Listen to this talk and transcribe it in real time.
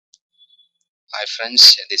Hi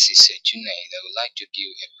friends, this is Junaid. I would like to give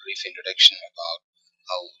a brief introduction about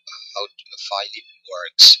how phylip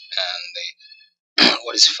works and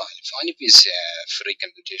what is phylip. Phylip is a free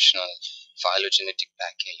computational phylogenetic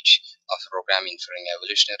package of programming for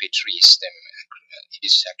evolutionary trees. It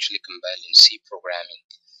is actually compiled in C programming.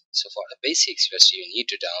 So for the basics, first you need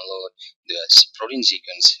to download the protein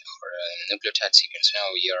sequence or nucleotide sequence.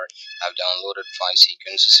 Now here I've downloaded 5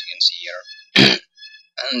 sequences you can see here.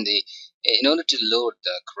 And in order to load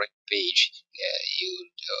the correct page,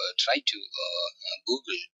 you try to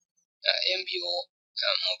Google MBO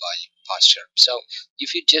mobile faster. So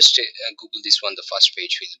if you just Google this one, the first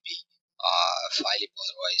page will be phylip.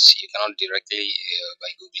 Otherwise, you cannot directly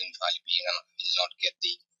by googling phylip, you will not get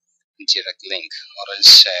the direct link, or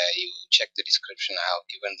else you check the description. I have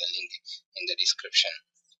given the link in the description.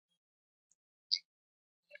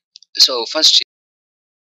 So first you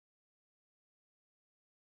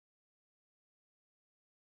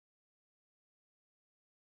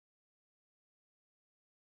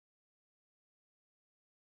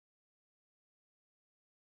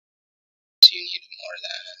need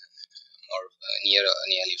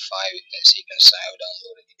nearly 5 seconds. I have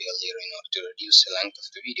downloaded it earlier in order to reduce the length of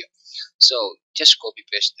the video. So just copy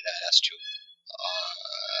paste the data to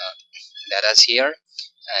data's here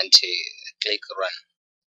and click run.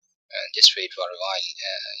 Just wait for a while.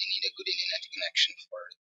 You need a good internet connection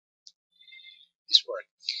for this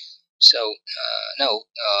work. So now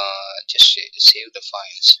just save the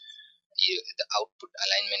files. The output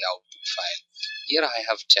alignment output file. Here I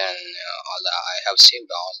have done I have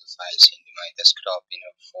saved all the files in my desktop in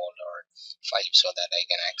a folder file so that I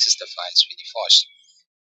can access the files really fast.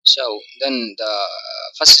 So then the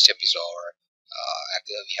first step is over.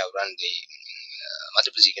 We have run the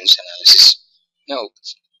multiple sequence analysis. Now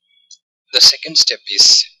the second step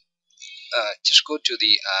is just go to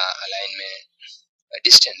the alignment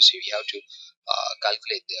distance. We have to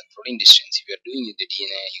calculate the protein distance. If you are doing the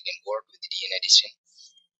DNA, you can work with the DNA distance.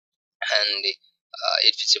 And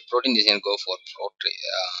if it's a protein distance, go for protist.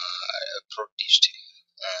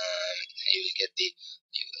 You will get the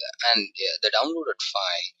the downloaded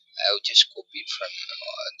file. I have just copied from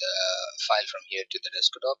the file from here to the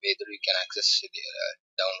desktop. Either you can access the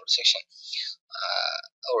download section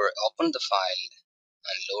or open the file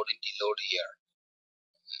and load here.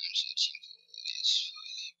 I'm searching for this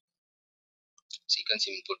sequence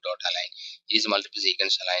input.align. It is multiple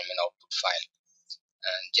sequence alignment output file,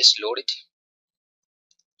 and just load it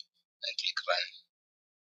and click run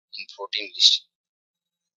in protein list.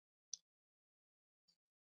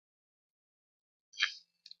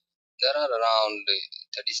 There are around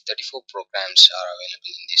 34 programs are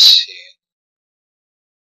available in this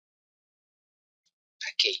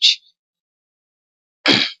package,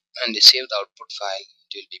 and the saved output file,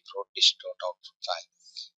 it will be protist.output file,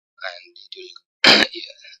 and it will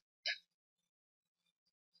yeah.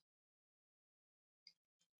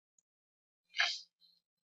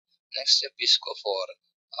 Next step is go for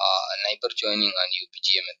neighbor joining on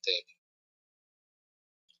UPGA method.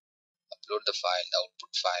 Upload the file, the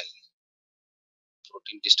output file,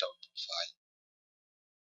 protein list output file.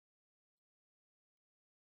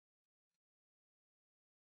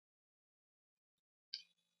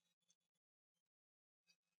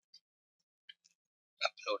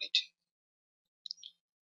 Upload it.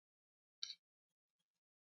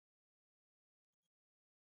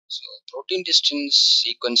 So protein distance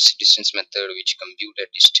sequence distance method, which compute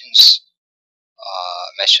a distance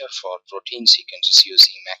measure for protein sequences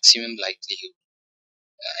using maximum likelihood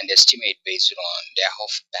and estimate based on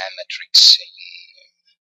Dayhoff parametrics in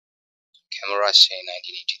Camara say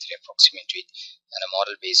 1983 approximately, and a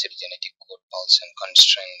model-based genetic code pulse and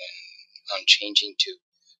constraint on changing to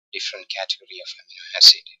different category of amino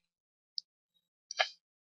acid.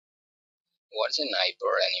 What is a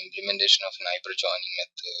neighbor? An implementation of neighbor joining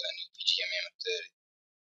method and UPGMA method.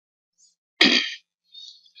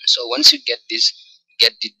 So once you get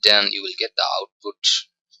it done, you will get the out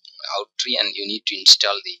tree, and you need to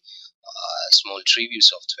install the small tree view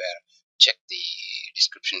software. Check the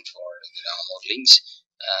description for the download links.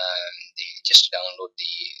 Just download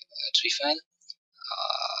the tree file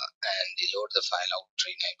and load the file out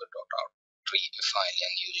tree neighbor.out tree file,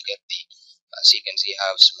 and you will get the sequence you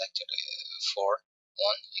have selected for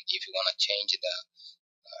one. If you want to change the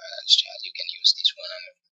style, you can use this one,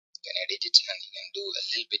 and you can edit it, and you can do a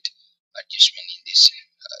little bit adjustment in this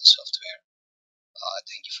software.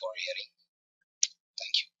 Thank you for hearing.